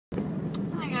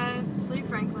Ashley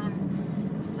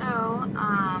Franklin. So,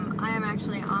 I am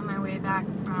actually on my way back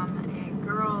from a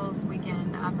girls'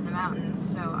 weekend up in the mountains.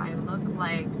 So I look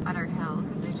like utter hell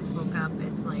because I just woke up.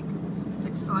 It's like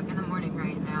 6 o'clock in the morning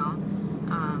right now.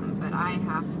 But I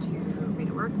have to be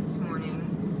to work this morning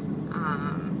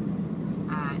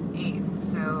at 8.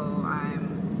 So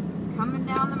I'm coming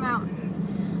down the mountain.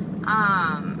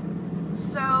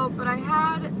 But I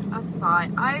had a thought.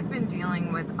 I've been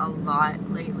dealing with a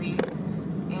lot lately,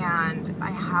 and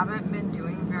I haven't been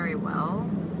doing very well.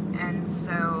 And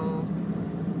so,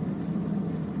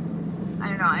 I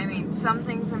don't know. I mean, some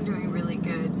things I'm doing really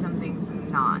good, some things I'm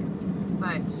not.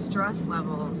 But stress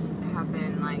levels have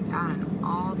been like at an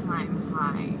all-time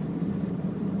high.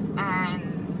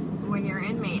 And when you're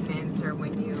in maintenance, or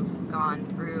when you've gone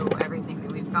through everything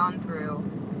that we've gone through,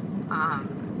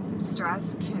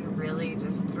 stress can really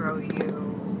just throw you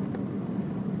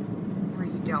where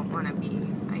you don't want to be,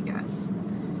 I guess.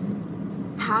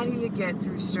 How do you get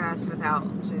through stress without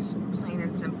just plain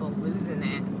and simple losing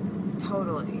it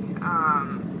totally?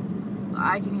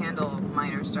 I can handle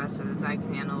minor stresses, I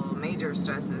can handle major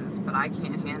stresses, but I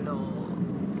can't handle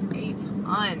a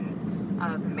ton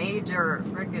of major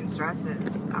freaking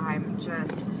stresses. I'm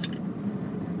just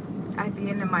at the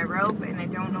end of my rope and I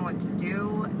don't know what to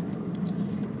do.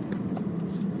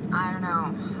 I don't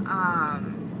know.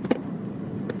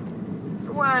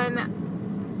 For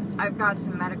one, I've got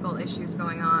some medical issues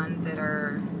going on that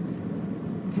are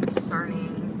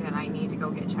concerning, that I need to go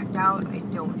get checked out. I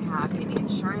don't have any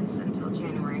insurance until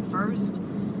January 1st.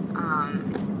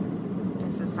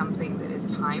 This is something that is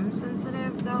time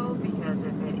sensitive though, because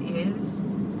if it is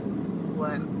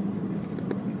what I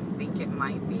think it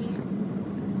might be,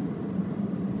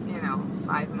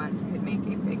 5 months could make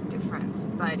a big difference.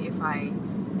 But if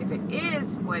it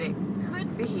is what it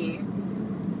could be,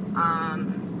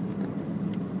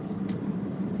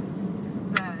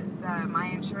 my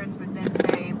insurance would then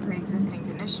say pre-existing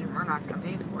condition, we're not going to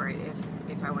pay for it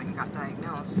if I went and got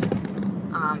diagnosed.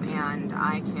 And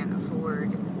I can't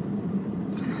afford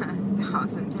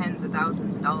tens of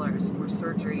thousands of dollars for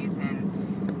surgeries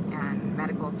and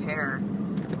medical care.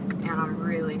 And I'm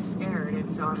really scared.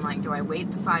 And so I'm like, do I wait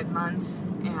the 5 months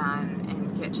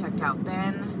and get checked out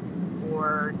then?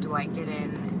 Or do I get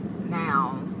in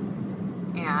now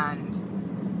and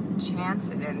chance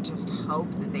it and just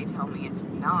hope that they tell me it's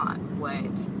not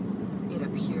what it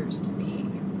appears to be?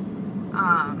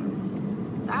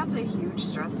 That's a huge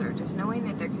stressor, just knowing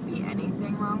that there could be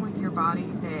anything wrong with your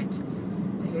body that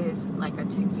is like a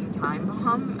ticking time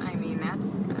bomb. I mean,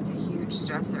 that's a huge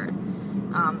stressor.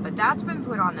 But that's been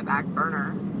put on the back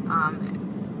burner.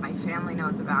 My family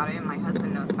knows about it, my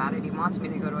husband knows about it. He wants me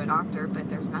to go to a doctor, but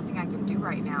there's nothing I can do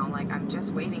right now. Like, I'm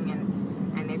just waiting,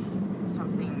 and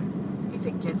if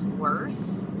it gets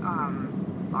worse,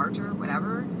 larger,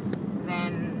 whatever,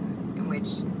 then, in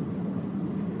which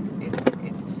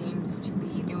it seems to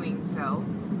be doing so,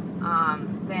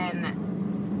 then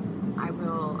I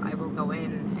will go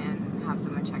in and have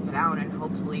someone check it out, and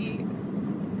hopefully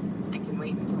I can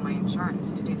wait until my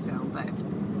insurance to do so. But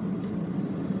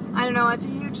I don't know, it's a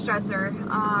huge stressor.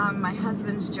 My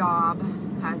husband's job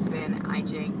has been a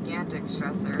gigantic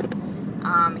stressor.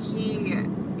 He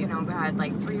had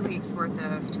like 3 weeks worth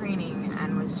of training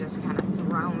and was just kind of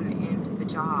thrown into the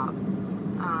job.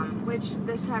 Which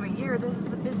this time of year, this is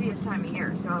the busiest time of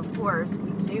year. So of course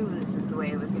we knew this is the way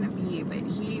it was going to be, but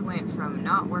he went from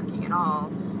not working at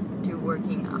all to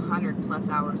working 100+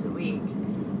 hours a week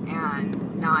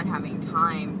and not having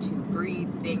time to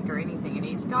breathe, think, or anything. And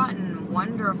he's gotten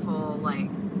wonderful,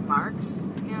 marks,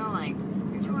 like,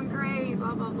 you're doing great,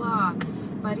 blah, blah, blah.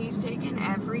 But he's taken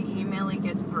every email he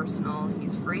gets personal.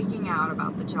 He's freaking out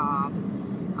about the job.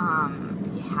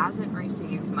 He hasn't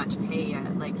received much pay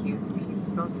yet. Like, he's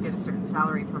supposed to get a certain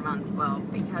salary per month. Well,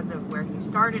 because of where he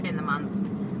started in the month,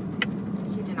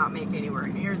 he did not make anywhere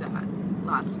near that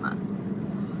last month.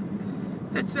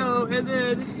 And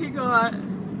then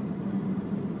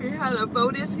he had a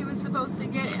bonus he was supposed to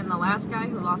get, and the last guy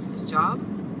who lost his job,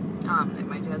 that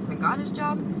my husband got his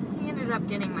job, he ended up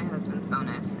getting my husband's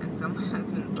bonus. And so my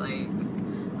husband's like,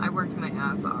 I worked my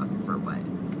ass off for what?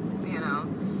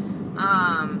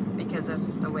 Because that's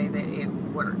just the way that it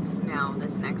works. Now,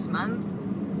 this next month,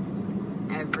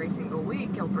 every single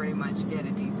week, he'll pretty much get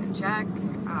a decent check,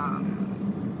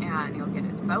 and he'll get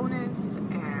his bonus,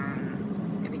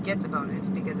 and if he gets a bonus,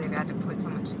 because they've had to put so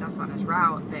much stuff on his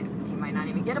route that he might not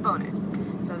even get a bonus.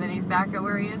 So then he's back at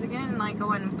where he is again, like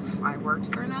going, I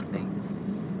worked for nothing.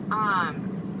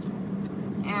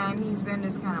 And he's been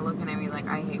just kind of looking at me like,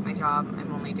 I hate my job,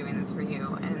 I'm only doing this for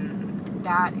you. And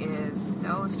that is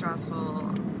so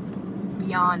stressful,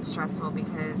 beyond stressful,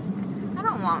 because I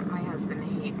don't want my husband to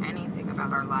hate anything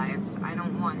about our lives. I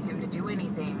don't want him to do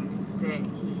anything that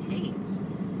he hates.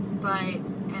 But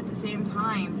at the same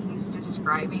time, he's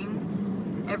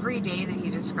describing, every day that he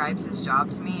describes his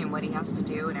job to me and what he has to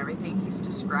do and everything, he's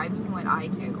describing what I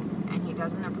do, and he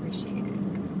doesn't appreciate it.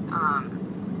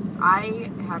 I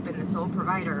have been the sole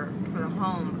provider for the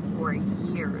home for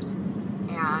years,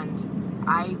 and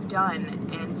I've done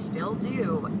and still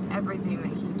do everything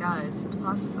that he does,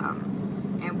 plus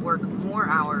some, and work more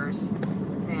hours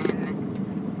than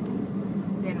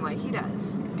what he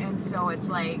does. And so it's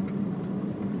like,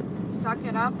 suck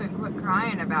it up and quit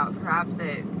crying about crap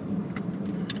that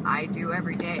I do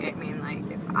every day. I mean,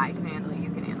 like, if I can handle it, you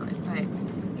can handle it. But,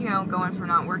 you know, going from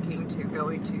not working to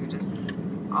going to just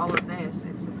all of this,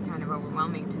 it's just kind of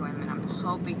overwhelming to him, and I'm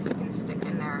hoping he can stick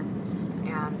in there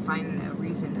and find a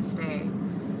reason to stay,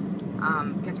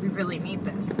 because we really need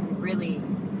this. We really,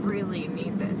 really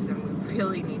need this, and we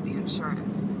really need the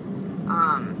insurance.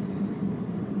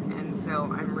 And so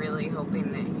I'm really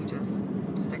hoping that he just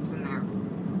sticks in there.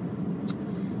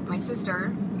 My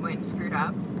sister went and screwed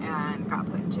up and got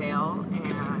put in jail,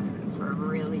 and for a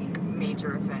really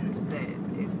major offense that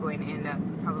is going to end up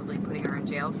probably putting her in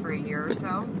jail for a year or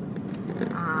so,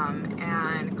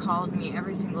 and called me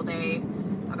every single day,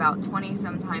 about 20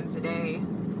 sometimes a day,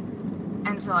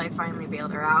 until I finally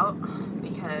bailed her out,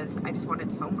 because I just wanted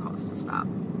the phone calls to stop.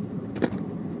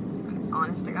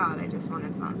 Honest to God, I just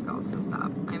wanted the phone calls to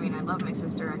stop. I mean, I love my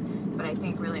sister, but I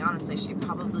think really honestly she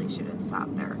probably should have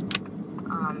sat there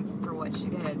for what she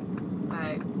did. But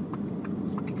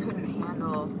I couldn't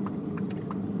handle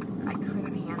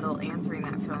answering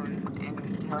that phone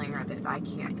and telling her that I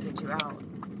can't get you out,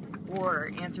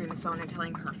 or answering the phone and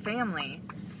telling her family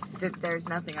that there's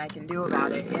nothing I can do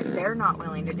about it, and they're not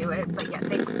willing to do it, but yet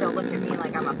they still look at me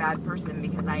like I'm a bad person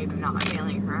because I'm not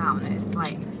bailing her out. And it's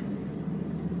like,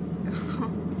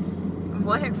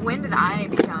 when did I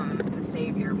become the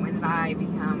savior? When did I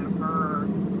become her,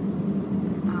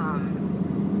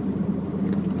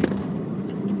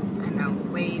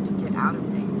 way to get out of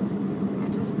things?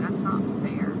 That's not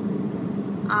fair.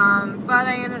 But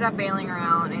I ended up bailing her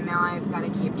out, and now I've got to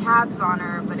keep tabs on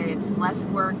her, but it's less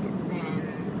work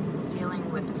than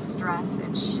dealing with the stress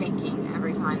and shaking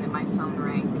every time that my phone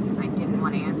rang because I didn't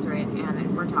want to answer it,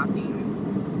 and we're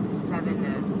talking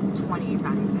 7 to 20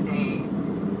 times a day,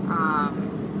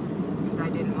 because I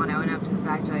didn't want to own up to the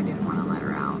fact that I didn't want to let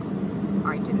her out,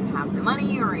 or I didn't have the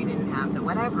money, or I didn't have the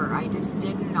whatever. I just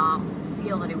did not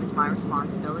feel that it was my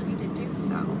responsibility to do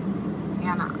so,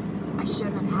 and I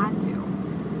shouldn't have had to,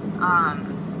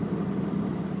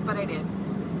 but I did,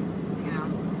 you know.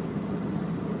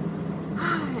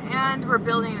 And we're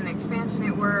building an expansion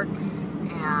at work,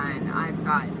 and I've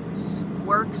got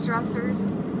work stressors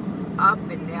up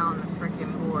and down the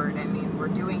frickin' board. I mean, we're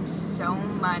doing so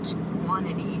much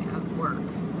quantity of work,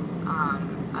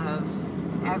 of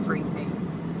everything,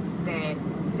 that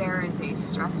there is a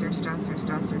stressor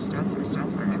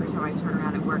every time I turn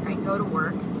around at work. I go to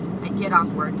work, I get off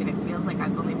work, and it feels like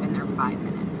I've only been there 5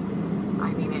 minutes.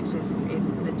 I mean,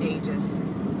 the day just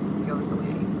goes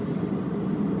away.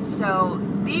 So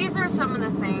these are some of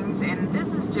the things, and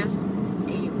this is just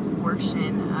a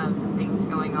portion of the things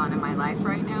going on in my life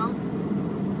right now,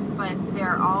 but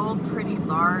they're all pretty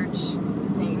large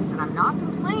things, and I'm not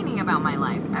complaining about my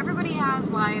life. Everybody has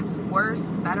lives,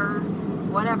 worse, better,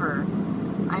 whatever.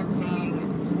 I'm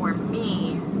saying, for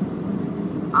me,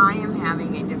 I am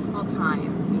having a difficult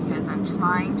time because I'm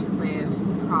trying to live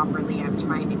properly. I'm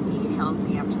trying to eat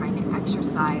healthy. I'm trying to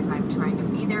exercise. I'm trying to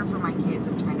be there for my kids.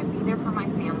 I'm trying to be there for my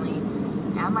family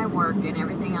and my work and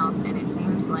everything else. And it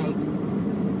seems like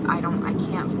I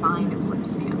can't find a foot to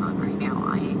stand on right now.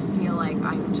 I feel like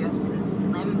I'm just in this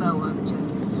limbo of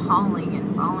just falling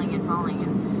and falling and falling.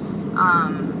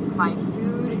 And my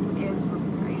food is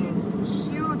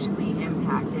hugely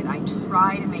impacted. I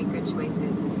try to make good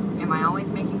choices. Am I always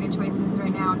making good choices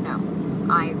right now? No.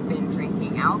 I've been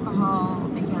drinking alcohol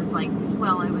because, like,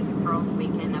 it was a girls'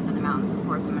 weekend up in the mountains. Of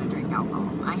course I'm going to drink alcohol.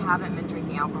 I haven't been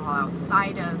drinking alcohol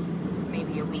outside of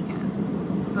maybe a weekend,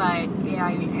 but yeah,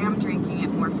 I am drinking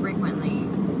it more frequently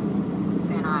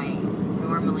than I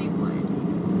normally would.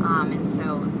 And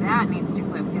so that needs to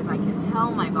quit because I can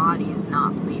tell my body is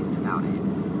not pleased about it.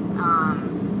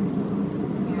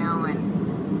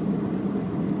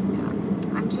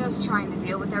 And I'm just trying to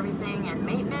deal with everything, and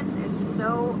maintenance is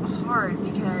so hard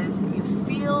because you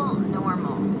feel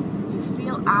normal. You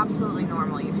feel absolutely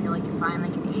normal. You feel like you finally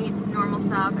can eat normal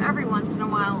stuff. Every once in a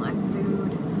while, a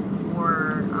food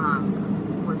or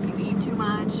if you eat too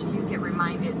much, you get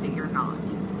reminded that you're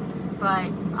not.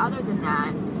 But other than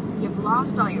that, you've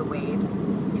lost all your weight.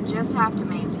 You just have to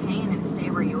maintain and stay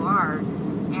where you are,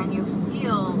 and you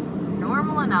feel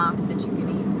normal enough that you can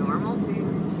eat normal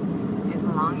foods as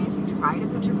long as you try to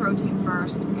put your protein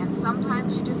first. And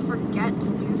sometimes you just forget to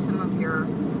do some of your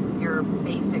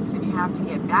basics, and you have to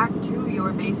get back to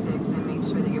your basics and make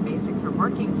sure that your basics are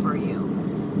working for you.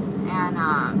 And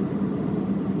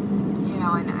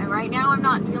right now I'm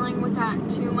not dealing with that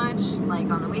too much.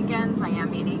 Like on the weekends I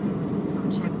am eating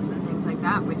some chips and things like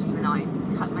that, which even though I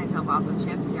cut myself off of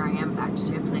chips, here I am back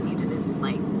to chips. I need to just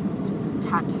like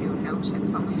tattoo no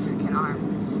chips on my freaking arm.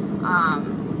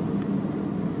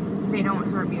 They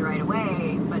don't hurt me right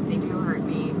away, but they do hurt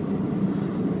me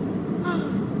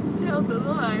down the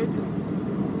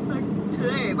line. Like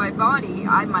today,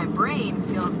 my brain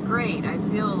feels great. I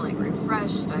feel like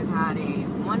refreshed. I've had a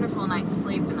wonderful night's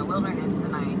sleep in the wilderness,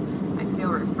 and I feel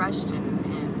refreshed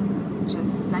and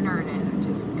just centered and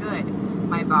just good.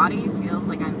 My body feels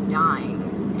like I'm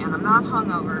dying, and I'm not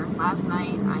hungover. Last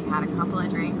night I had a couple of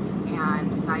drinks and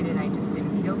decided I just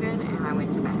didn't feel good, and I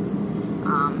went to bed.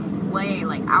 Way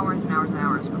like hours and hours and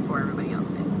hours before everybody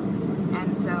else did.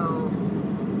 And so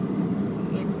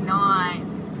it's not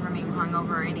from being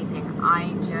hungover or anything.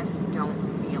 I just don't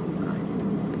feel good,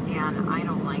 and I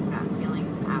don't like that feeling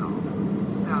at all.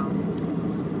 So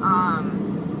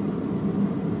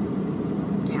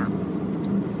yeah,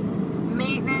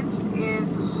 maintenance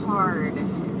is hard,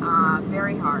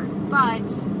 very hard, but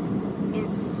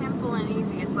it's simple and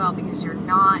easy as well, because you're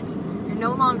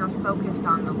no longer focused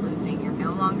on the losing. You're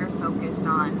no longer focused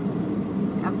on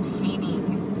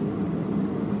obtaining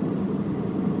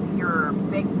your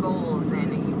big goals,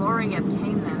 and you've already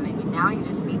obtained them, and now you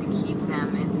just need to keep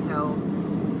them. And so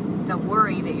the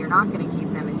worry that you're not going to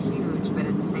keep them is huge, but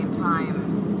at the same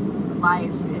time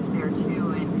life is there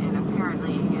too. And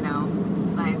apparently,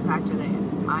 by the factor that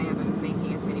I haven't been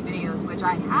making as many videos, which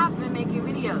I have been making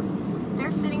videos, they're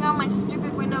sitting on my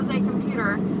stupid Windows 8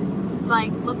 computer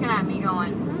like looking at me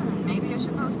going, maybe I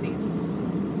should post these.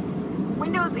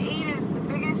 Windows 8 is the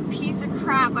biggest piece of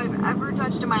crap I've ever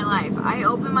touched in my life. I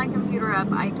open my computer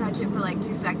up, I touch it for like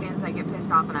 2 seconds, I get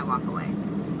pissed off and I walk away.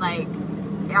 Like,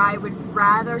 I would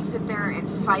rather sit there and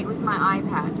fight with my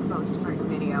iPad to post a freaking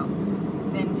video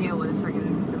than deal with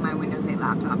my Windows 8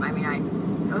 laptop. I mean,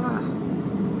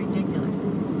 ridiculous.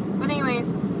 But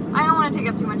anyways, I don't want to take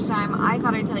up too much time. I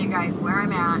thought I'd tell you guys where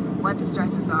I'm at, what the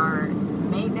stresses are.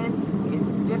 Maintenance is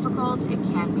difficult. It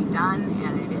can be done,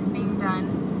 and it is being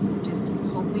done. Just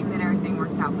hoping that everything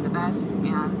works out for the best,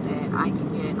 and that I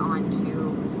can get on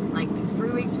to, because 3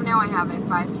 weeks from now I have a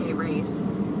 5K race,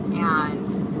 and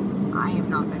I have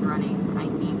not been running. I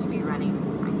need to be running.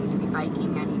 I need to be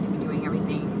biking. I need to be doing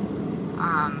everything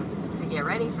to get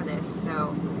ready for this.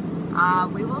 So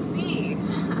we will see.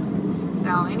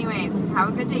 So anyways, have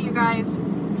a good day, you guys.